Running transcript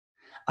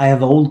I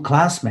have old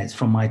classmates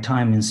from my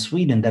time in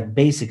Sweden that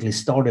basically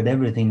started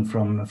everything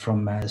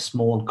from a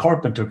small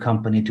carpenter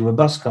company to a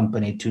bus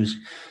company to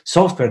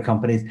software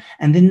companies.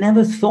 And they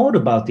never thought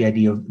about the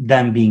idea of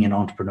them being an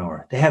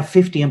entrepreneur. They have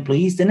 50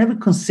 employees. They never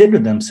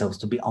considered themselves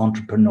to be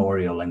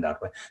entrepreneurial in that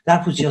way.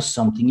 That was just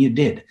something you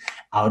did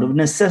out of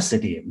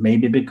necessity,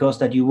 maybe because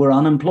that you were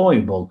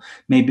unemployable,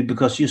 maybe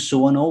because you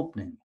saw an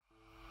opening.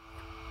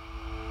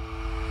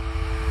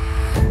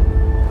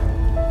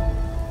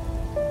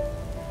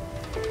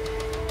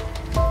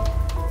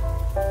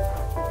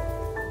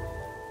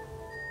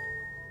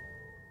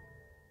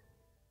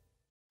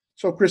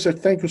 So, Christer,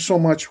 thank you so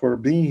much for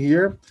being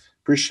here.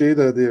 Appreciate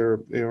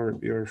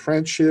your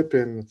friendship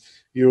and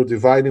you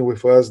dividing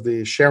with us,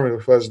 sharing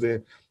with us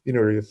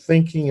your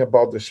thinking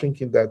about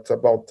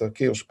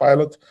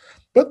KaosPilot.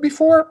 But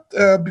before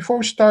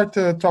we start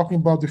talking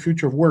about the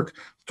future of work,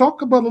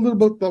 talk about a little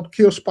bit about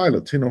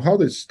KaosPilot. How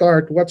did it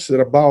start? What's it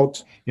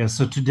about? Yeah,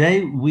 so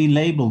today we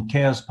label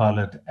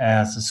KaosPilot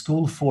as a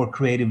school for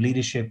creative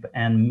leadership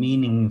and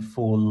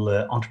meaningful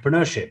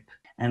entrepreneurship.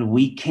 And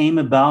we came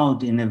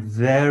about in a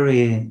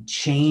very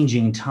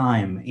changing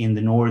time in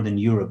the Northern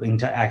Europe,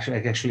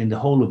 actually in the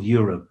whole of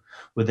Europe,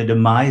 with the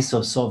demise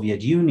of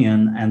Soviet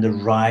Union and the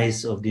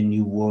rise of the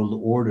New World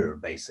Order,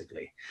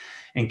 basically.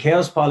 And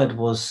KaosPilot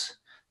was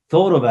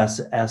thought of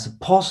as a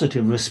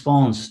positive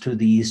response to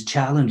these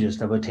challenges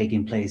that were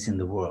taking place in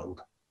the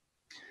world.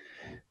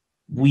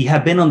 We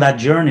have been on that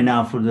journey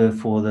now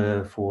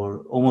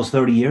for almost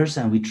 30 years,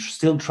 and we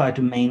still try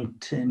to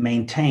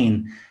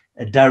maintain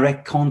a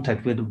direct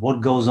contact with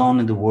what goes on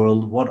in the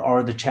world, what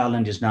are the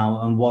challenges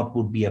now, and what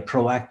would be a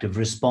proactive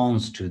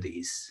response to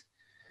these.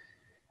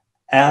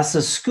 As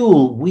a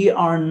school, we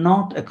are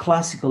not a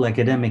classical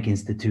academic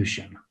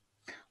institution.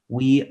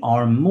 We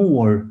are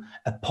more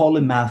a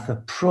polymath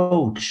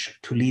approach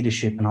to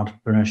leadership and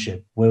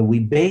entrepreneurship, where we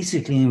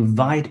basically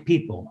invite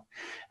people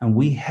and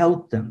we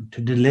help them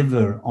to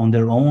deliver on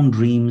their own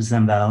dreams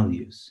and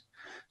values.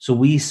 So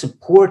we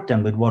support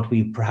them with what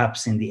we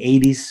perhaps in the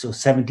 80s or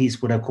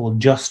 70s would have called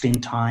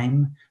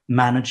just-in-time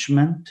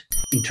management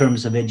in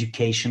terms of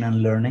education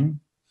and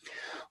learning.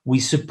 We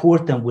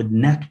support them with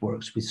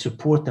networks. We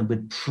support them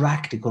with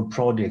practical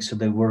projects so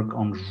they work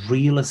on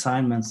real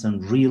assignments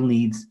and real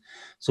needs.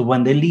 So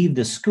when they leave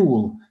the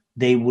school,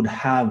 they would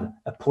have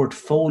a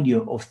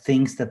portfolio of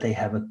things that they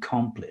have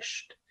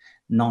accomplished,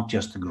 not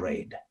just a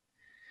grade.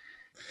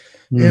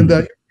 And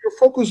your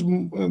focus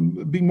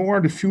be more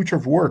on the future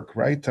of work,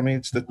 right? I mean,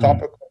 it's the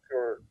topic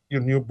of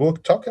your new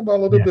book. Talk about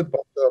a little bit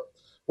about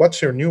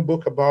what's your new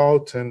book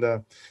about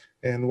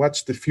and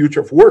what's the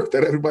future of work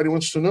that everybody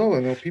wants to know.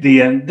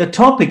 The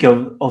topic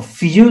of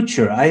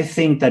future, I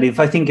think that if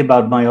I think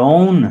about my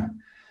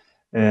own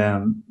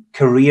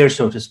career,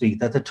 so to speak,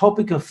 that the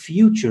topic of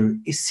future,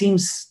 it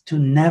seems to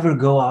never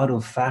go out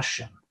of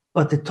fashion.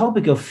 But the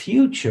topic of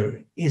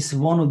future is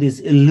one of these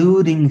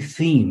eluding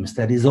themes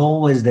that is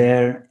always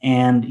there.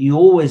 And you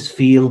always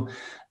feel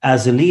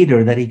as a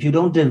leader that if you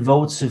don't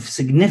devote a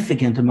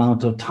significant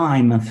amount of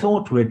time and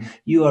thought to it,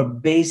 you are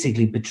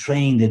basically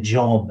betraying the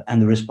job and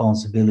the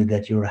responsibility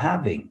that you're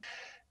having.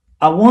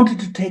 I wanted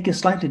to take a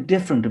slightly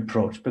different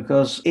approach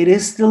because it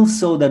is still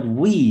so that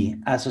we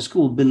as a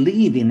school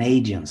believe in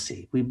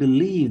agency. We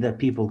believe that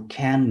people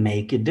can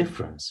make a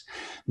difference.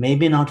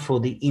 Maybe not for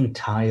the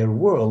entire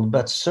world,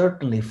 but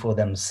certainly for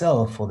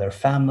themselves, for their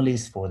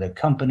families, for their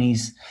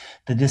companies.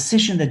 The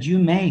decision that you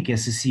make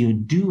as a CEO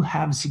do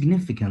have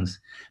significance.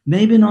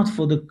 Maybe not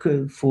for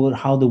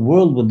how the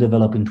world will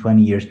develop in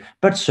 20 years,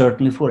 but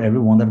certainly for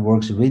everyone that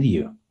works with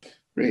you.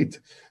 Great.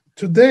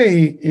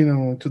 Today,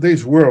 in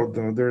today's world,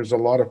 there's a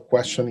lot of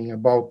questioning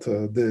about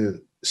the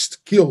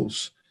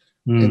skills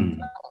and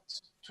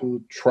talents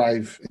to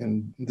thrive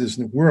in this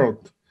new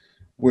world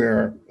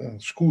where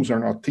schools are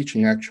not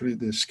teaching actually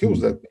the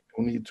skills that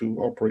people need to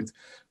operate.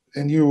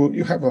 And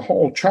you have a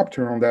whole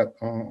chapter on that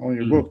on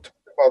your book.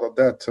 Talk about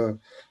that a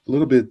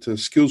little bit,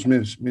 skills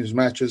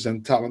mismatches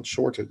and talent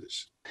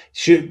shortages.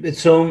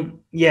 So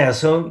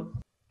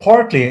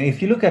partly,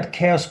 if you look at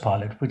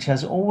KaosPilot, which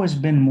has always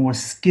been more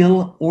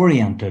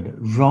skill-oriented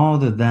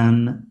rather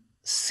than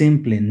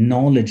simply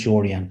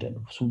knowledge-oriented.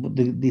 So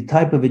the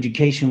type of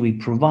education we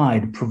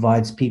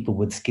provides people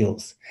with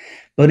skills.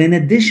 But in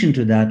addition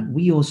to that,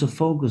 we also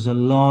focus a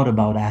lot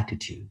about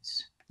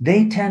attitudes.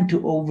 They tend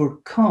to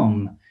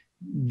overcome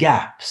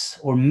gaps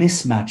or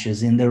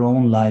mismatches in their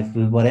own life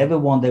with whatever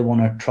one they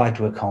want to try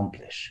to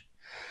accomplish.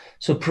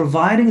 So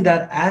providing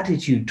that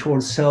attitude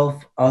towards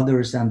self,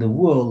 others, and the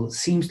world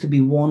seems to be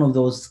one of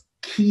those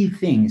key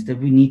things that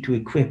we need to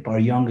equip our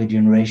younger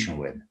generation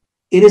with.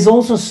 It is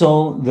also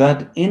so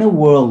that in a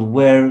world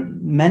where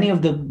many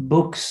of the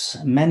books,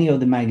 many of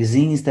the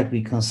magazines that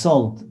we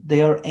consult,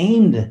 they are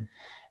aimed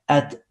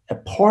at a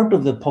part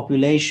of the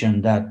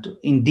population that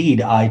indeed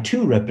I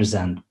too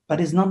represent, but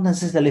is not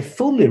necessarily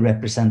fully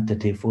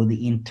representative for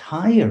the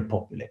entire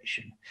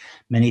population.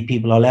 Many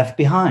people are left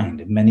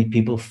behind. Many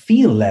people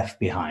feel left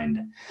behind.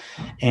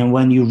 And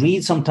when you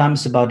read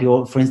sometimes about,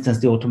 for instance,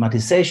 the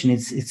automatization, it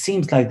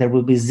seems like there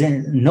will be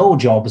no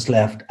jobs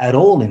left at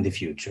all in the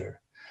future.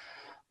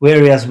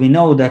 Whereas we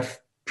know that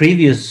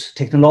previous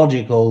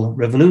technological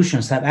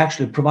revolutions have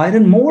actually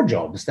provided more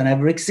jobs than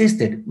ever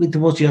existed. It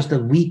was just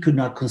that we could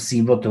not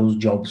conceive what those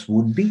jobs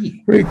would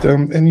be. Great.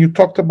 And you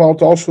talked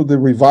about also the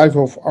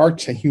revival of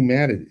arts and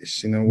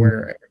humanities,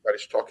 where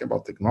everybody's talking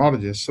about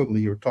technology, and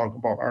suddenly you're talking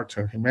about arts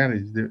and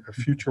humanities, a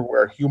future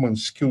where human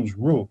skills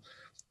rule.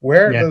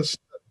 Where does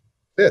that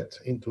fit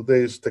in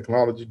today's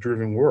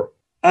technology-driven world?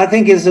 I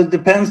think it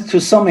depends to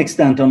some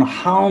extent on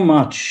how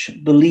much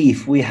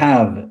belief we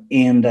have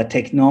in that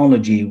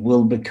technology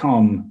will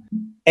become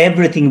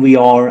everything we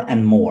are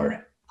and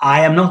more.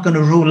 I am not going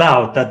to rule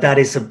out that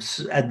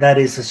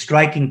is a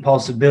striking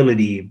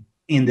possibility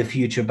in the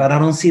future, but I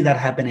don't see that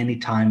happen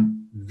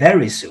anytime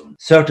very soon.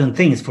 Certain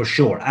things for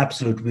sure,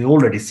 absolutely, we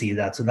already see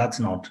that, so that's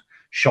not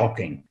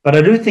shocking. But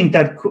I do think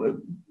that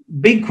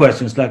big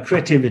questions like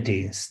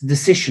creativity,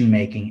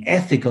 decision-making,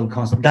 ethical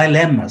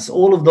dilemmas,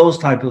 all of those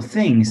type of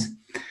things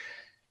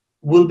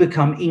will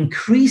become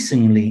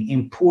increasingly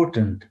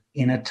important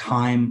in a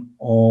time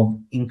of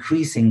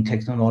increasing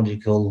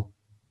technological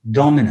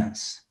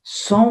dominance.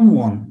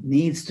 Someone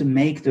needs to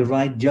make the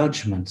right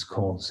judgment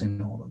calls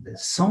in all of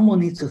this. Someone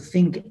needs to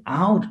think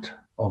out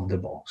of the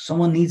box.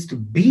 Someone needs to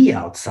be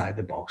outside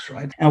the box,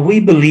 right? And we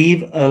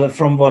believe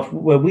from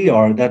where we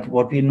are that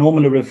what we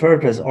normally refer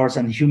to as arts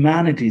and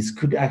humanities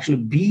could actually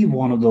be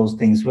one of those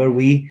things where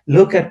we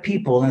look at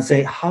people and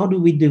say, how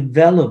do we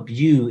develop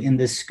you in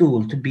the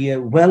school to be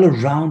a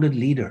well-rounded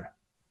leader?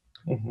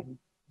 Mm-hmm.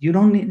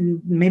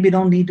 You maybe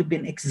don't need to be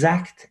an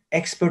exact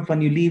expert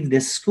when you leave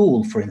this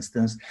school, for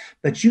instance,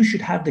 but you should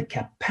have the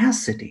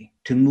capacity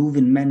to move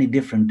in many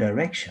different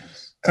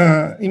directions.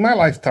 In my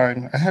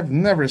lifetime, I have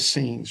never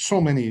seen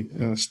so many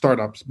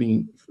startups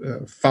being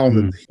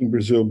founded in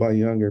Brazil by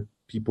younger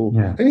people,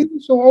 and even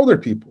so older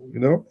people,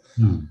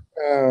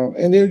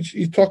 and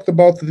you talked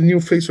about the new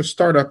face of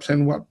startups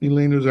and what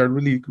millennials are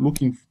really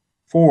looking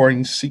for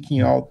in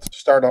seeking out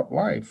startup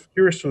life.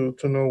 Curious to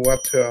know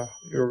what are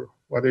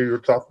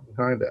your thoughts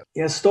behind that?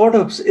 Yeah,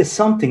 startups is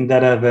something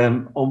that have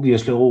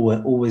obviously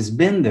always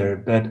been there,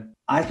 but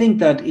I think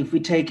that if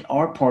we take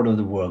our part of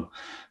the world,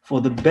 for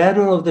the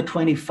better of the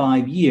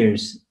 25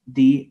 years,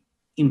 the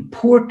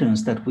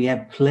importance that we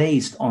have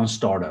placed on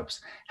startups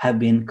have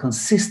been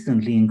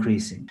consistently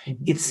increasing.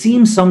 It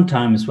seems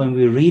sometimes when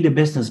we read a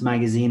business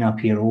magazine up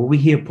here or we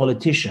hear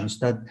politicians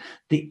that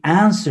the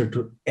answer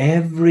to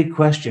every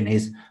question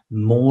is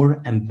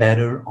more and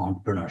better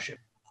entrepreneurship.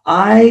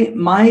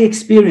 My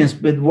experience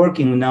with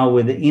working now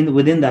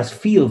within that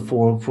field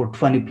for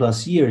 20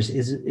 plus years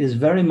is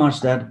very much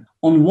that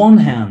on one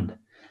hand,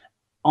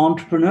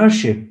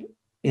 entrepreneurship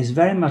is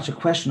very much a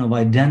question of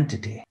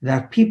identity,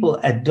 that people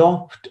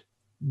adopt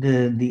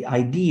the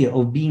idea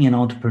of being an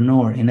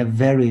entrepreneur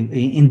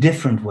in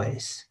different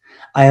ways.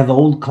 I have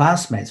old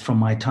classmates from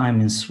my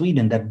time in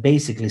Sweden that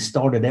basically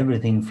started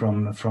everything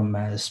from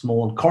a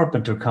small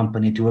carpenter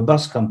company to a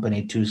bus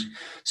company to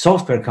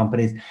software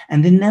companies,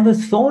 and they never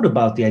thought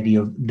about the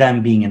idea of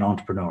them being an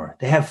entrepreneur.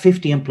 They have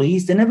 50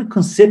 employees. They never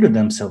considered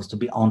themselves to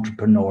be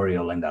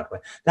entrepreneurial in that way.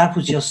 That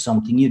was just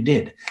something you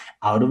did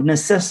out of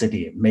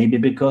necessity, maybe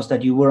because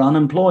that you were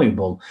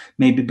unemployable,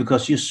 maybe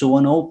because you saw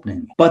an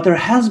opening. But there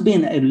has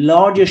been a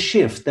larger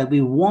shift that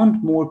we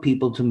want more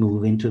people to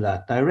move into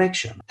that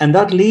direction. And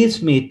that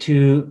leads me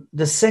to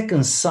the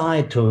second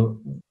side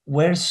to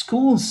where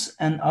schools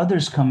and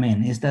others come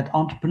in, is that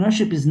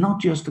entrepreneurship is not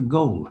just a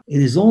goal.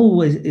 It's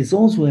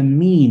also a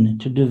mean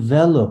to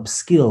develop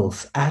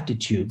skills,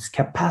 attitudes,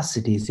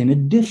 capacities in a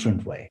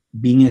different way.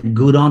 Being a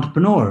good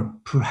entrepreneur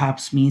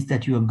perhaps means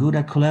that you are good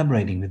at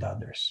collaborating with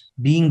others.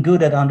 Being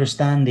good at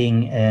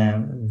understanding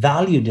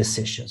value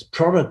decisions,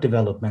 product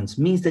developments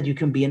means that you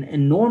can be an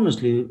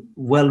enormously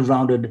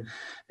well-rounded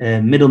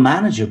middle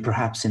manager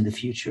perhaps in the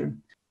future.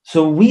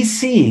 So we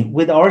see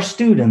with our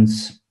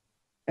students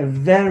a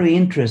very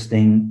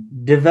interesting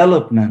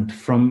development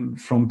from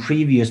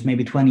previous,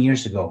 maybe 20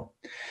 years ago,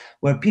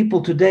 where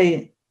people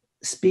today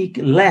speak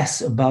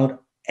less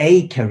about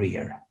a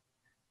career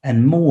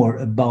and more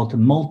about a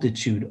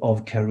multitude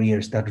of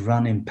careers that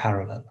run in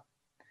parallel.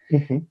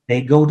 Mm-hmm.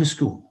 They go to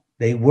school,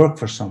 they work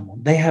for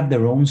someone, they have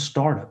their own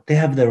startup, they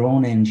have their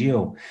own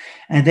NGO,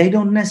 and they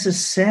don't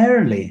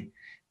necessarily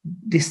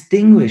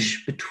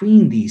distinguish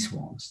between these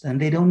ones, and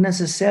they don't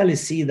necessarily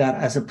see that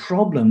as a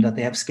problem that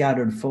they have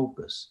scattered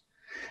focus.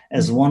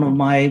 As one of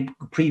my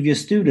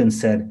previous students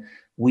said,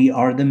 we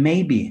are the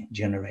maybe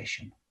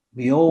generation.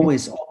 We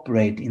always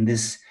operate in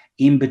this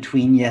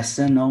in-between yes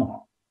and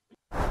no.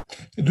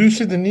 Do you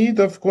see the need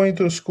of going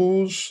to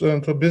schools,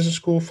 to a business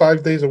school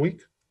 5 days a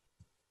week?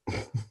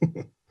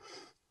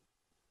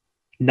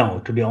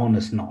 No, to be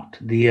honest, not.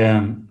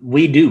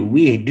 We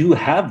do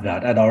have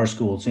that at our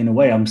schools. In a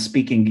way, I'm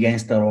speaking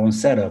against our own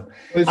setup.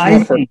 Well, it's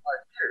not for 5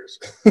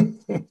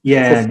 years.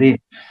 Yeah,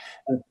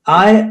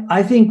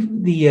 I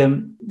think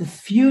the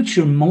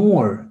future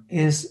more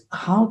is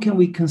how can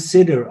we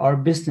consider our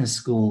business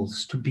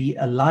schools to be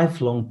a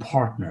lifelong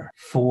partner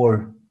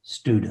for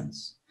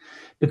students?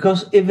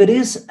 Because if it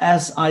is,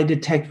 as I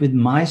detect with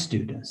my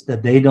students,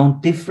 that they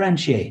don't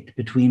differentiate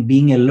between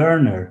being a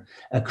learner,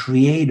 a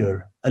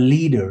creator, a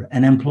leader,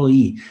 an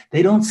employee,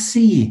 they don't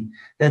see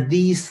that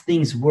these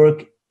things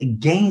work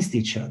against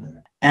each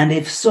other. And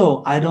if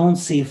so, I don't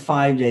see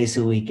 5 days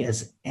a week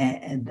as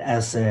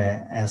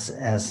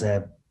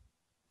a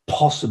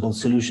possible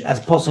solution, as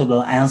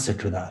possible answer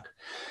to that.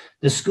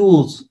 The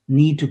schools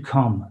need to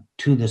come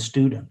to the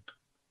student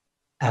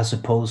as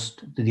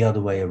opposed to the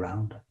other way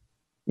around.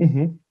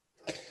 Mm-hmm.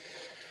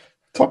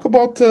 Talk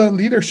about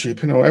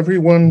leadership.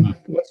 Everyone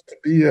wants to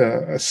be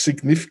a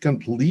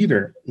significant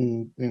leader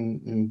in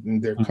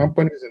their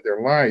companies and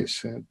their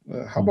lives. And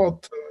how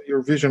about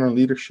your vision on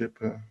leadership,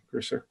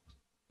 Christer?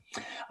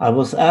 I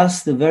was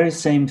asked the very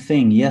same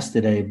thing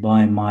yesterday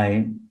by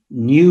my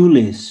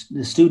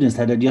the students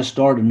that had just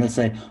started, and they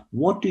say,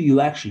 what do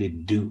you actually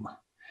do?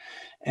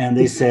 And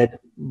they said,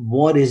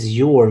 what is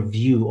your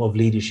view of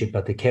leadership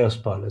at the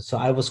KaosPilot? So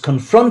I was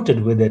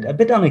confronted with it, a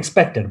bit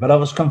unexpected, but I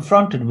was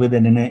confronted with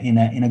it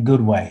in a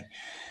good way.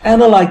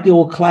 And I like the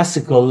old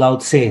classical Lao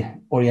Tse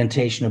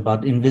orientation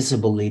about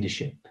invisible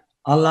leadership.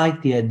 I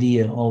like the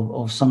idea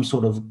of some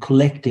sort of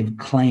collective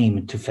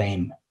claim to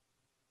fame.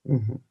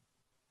 Mm-hmm.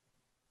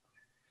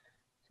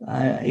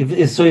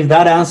 If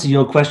that answers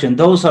your question,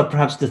 those are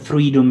perhaps the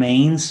 3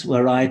 domains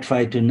where I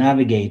try to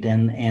navigate.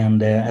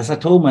 And as I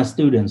told my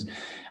students,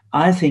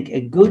 I think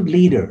a good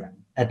leader,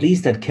 at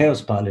least at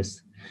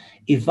KaosPilot,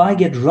 if I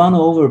get run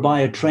over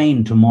by a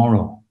train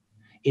tomorrow,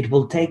 it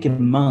will take a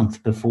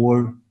month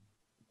before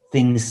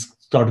things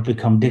start to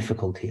become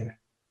difficult here.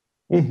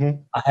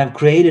 Mm-hmm. I have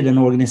created an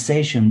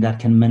organization that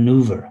can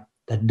maneuver,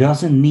 that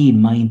doesn't need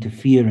my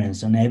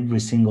interference on every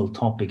single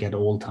topic at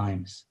all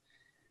times.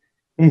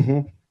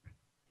 Mm-hmm.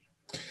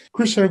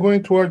 Christer,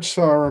 going towards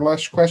our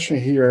last question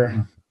here.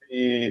 Mm-hmm.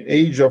 The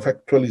age of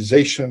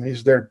actualization,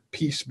 is there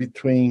peace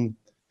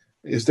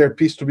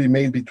to be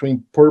made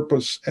between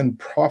purpose and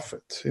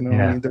profit? Yeah.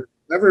 I mean, there's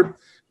never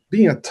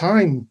been a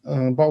time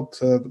about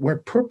where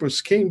purpose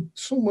came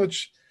so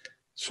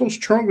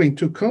strongly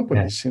into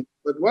companies. Yes.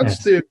 But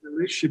what's the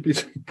relationship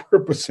between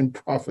purpose and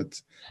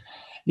profit?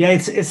 Yeah,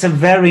 it's a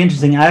very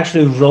interesting. I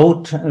actually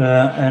wrote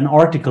an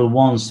article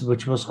once,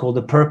 which was called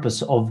 "The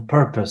Purpose of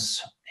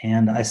Purpose."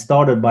 And I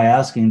started by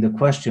asking the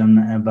question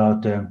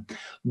about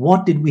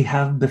what did we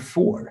have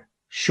before?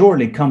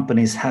 Surely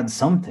companies had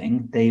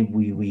something.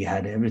 We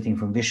had everything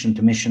from vision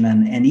to mission.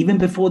 And even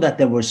before that,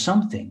 there was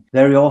something.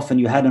 Very often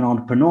you had an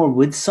entrepreneur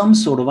with some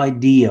sort of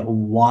idea of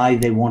why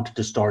they wanted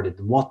to start it,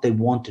 what they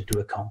wanted to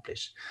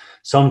accomplish.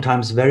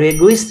 Sometimes very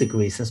egoistic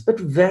reasons, but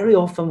very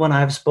often when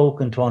I've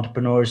spoken to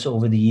entrepreneurs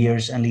over the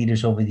years and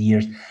leaders over the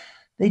years,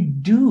 they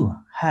do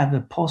have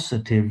a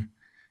positive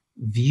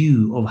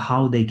view of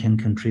how they can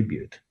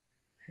contribute.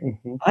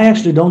 Mm-hmm. I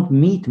actually don't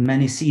meet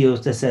many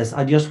CEOs that says,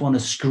 I just want to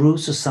screw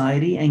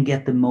society and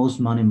get the most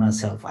money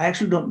myself.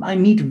 I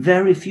meet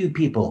very few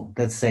people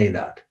that say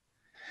that.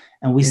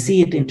 And we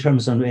see it in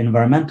terms of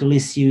environmental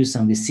issues,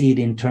 and we see it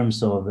in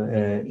terms of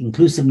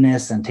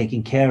inclusiveness and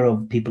taking care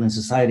of people in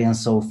society and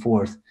so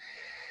forth.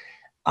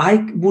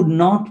 I would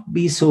not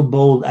be so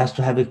bold as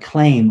to have a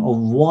claim of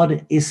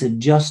what is a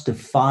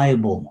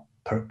justifiable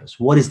purpose,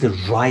 what is the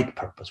right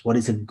purpose, what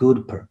is a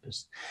good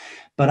purpose.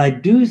 But I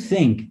do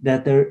think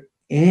that there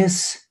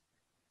is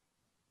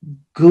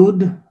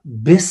good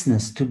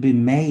business to be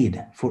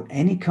made for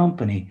any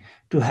company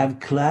to have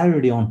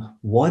clarity on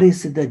what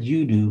is it that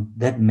you do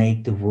that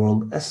make the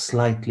world a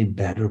slightly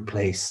better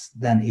place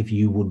than if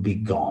you would be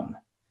gone.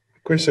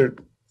 Christer,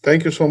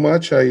 thank you so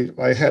much.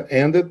 I had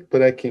ended,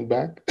 but I came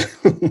back.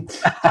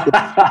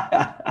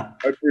 I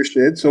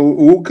appreciate it. So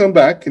we'll come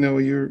back.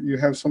 You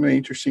have so many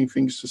interesting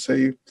things to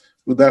say.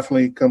 We'll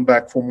definitely come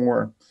back for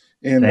more.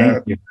 And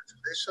thank you.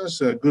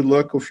 Congratulations. Good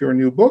luck with your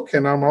new book.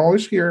 And I'm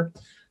always here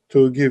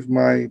to give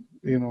my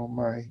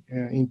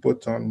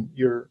input on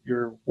your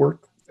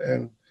work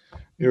and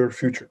your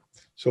future.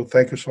 So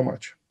thank you so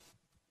much.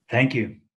 Thank you.